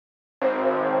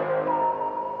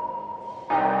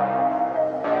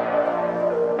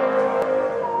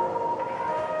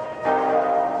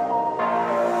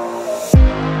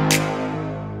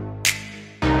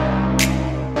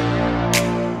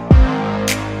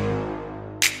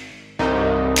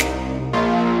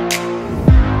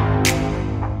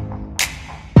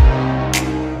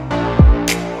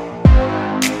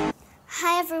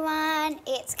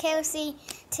Kelsey.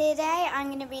 Today I'm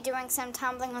going to be doing some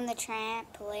tumbling on the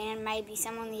trampoline, maybe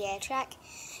some on the air track.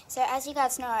 So as you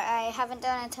guys know, I haven't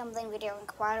done a tumbling video in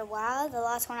quite a while. The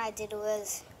last one I did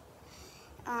was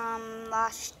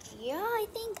last year, I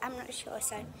think. I'm not sure,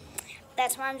 so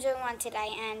that's why I'm doing one today.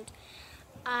 And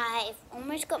I've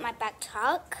almost got my back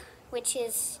tuck, which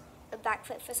is a back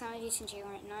flip for some of you since you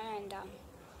won't know. And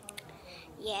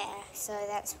yeah, so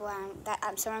that's why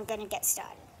I'm going to get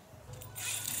started.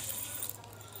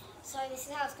 So this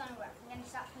is how it's going to work. I'm going to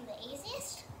start from the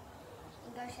easiest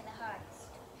and go to the hardest.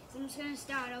 So I'm just going to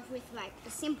start off with like a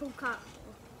simple cut.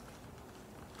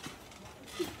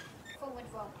 Forward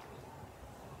roll.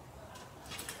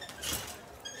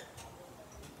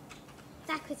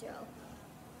 Backwards roll.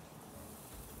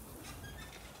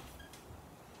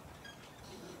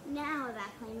 Now a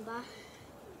back limber.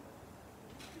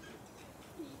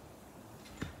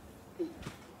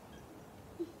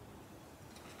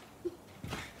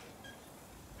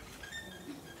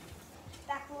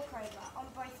 Back walk over on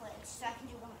both legs, so I can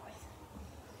do them both.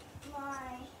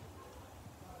 My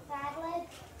bad leg.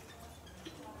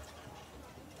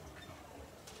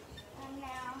 And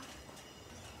now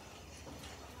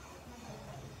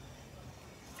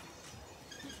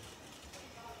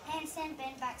handstand,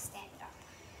 bend back, stand up.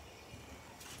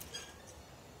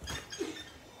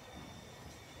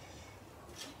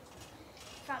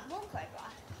 Front walk over.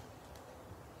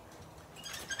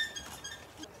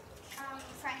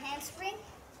 Front handspring.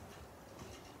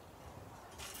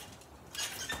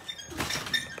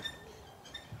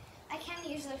 I can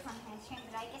usually front handspring,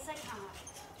 but I guess I can't.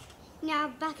 Now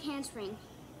back handspring.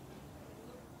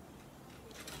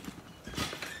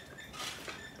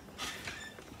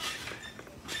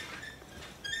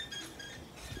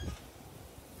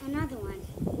 Another one.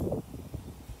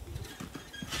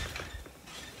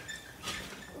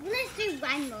 Let's do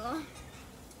one more.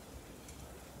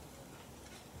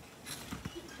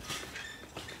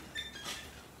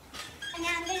 And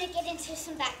now I'm going to get into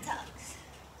some back tucks.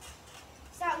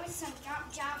 Start with some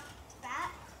jump, jump,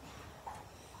 back.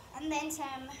 And then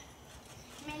some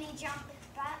mini jump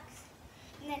backs.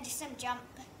 And then just some jump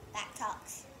back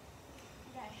tucks.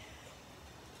 Okay.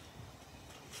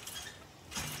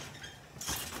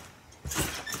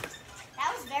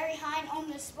 That was very high and on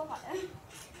the spot.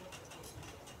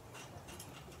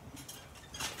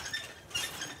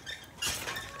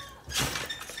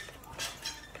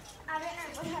 I don't know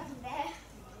what happened there.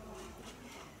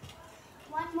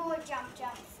 One more jump,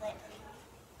 jump, flip.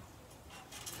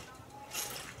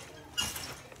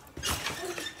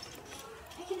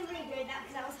 I can redo that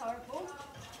because that was horrible.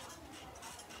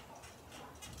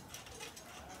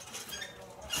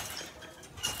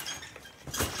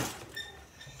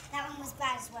 That one was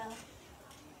bad as well.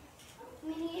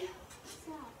 Mini,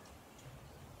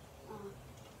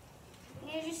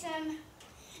 Here's just some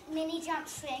mini jump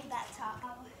swing back tuck.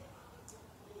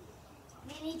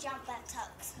 Mini jump back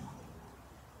tucks.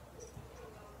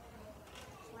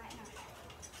 Right now.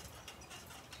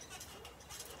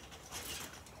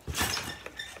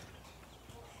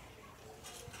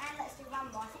 And let's do one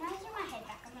more. I think I do my head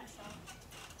back, I'm not sure.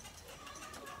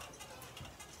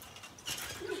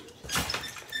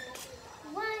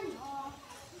 One more.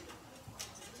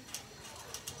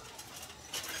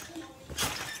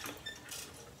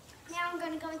 Now I'm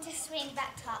going to go into swing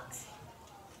back tucks.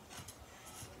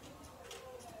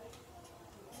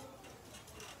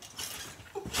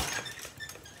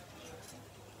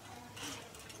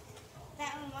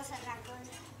 That one wasn't that good.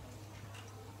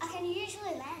 I can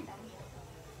usually land them.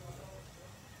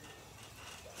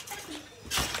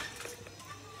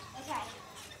 Okay,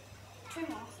 2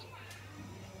 more.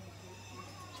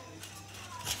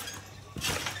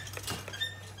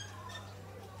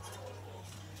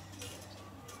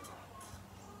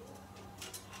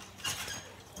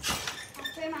 I'll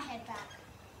throw my head back.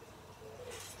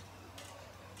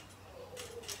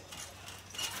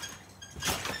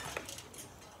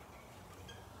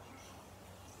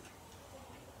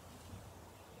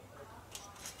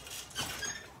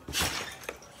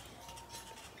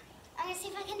 See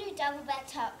if I can do double back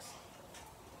tucks.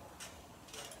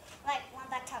 Like one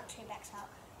back tuck, 2 back tuck.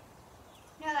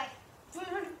 No, like.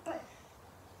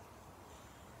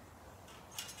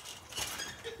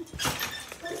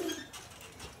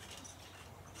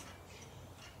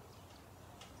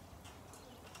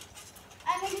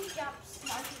 I'm going to jump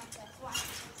smoking myself.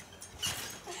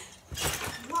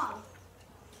 One.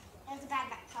 That was a bad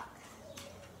back tuck.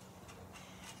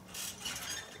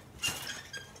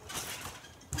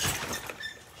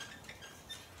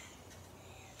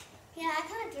 Yeah, I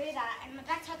can't do that, and my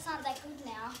back tucks aren't that good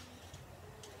now.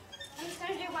 I'm just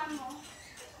going to do one more.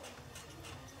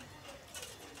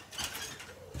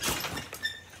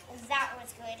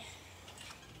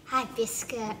 Hi,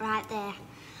 Biscuit, right there.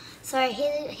 So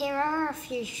here are a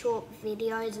few short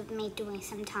videos of me doing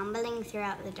some tumbling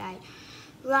throughout the day.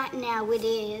 Right now it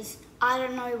is, I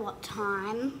don't know what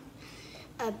time,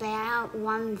 about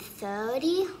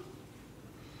 1:30.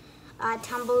 I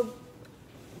tumbled,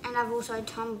 and I've also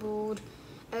tumbled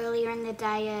earlier in the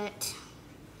day at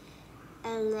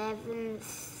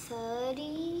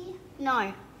 11:30,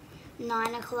 no,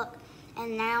 9 o'clock,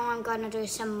 and now I'm going to do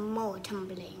some more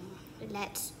tumbling.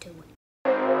 Let's do it.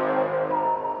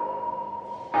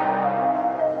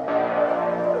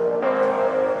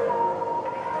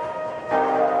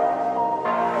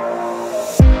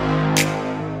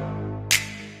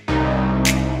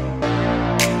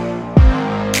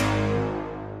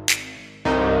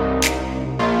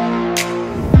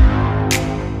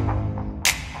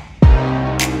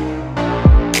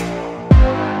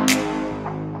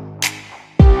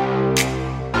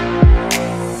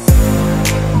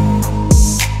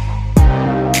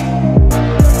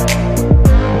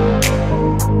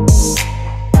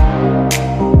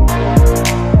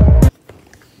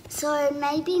 So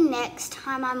maybe next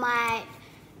time I might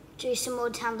do some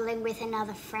more tumbling with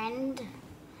another friend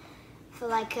for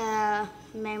like a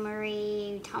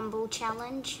memory tumble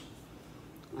challenge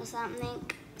or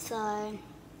something. So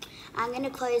I'm going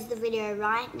to close the video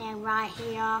right now, right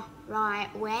here, right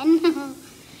when.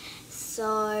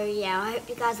 So yeah, I hope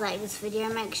you guys like this video.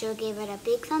 Make sure to give it a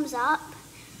big thumbs up.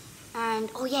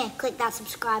 And oh yeah, click that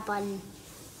subscribe button.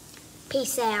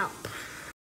 Peace out.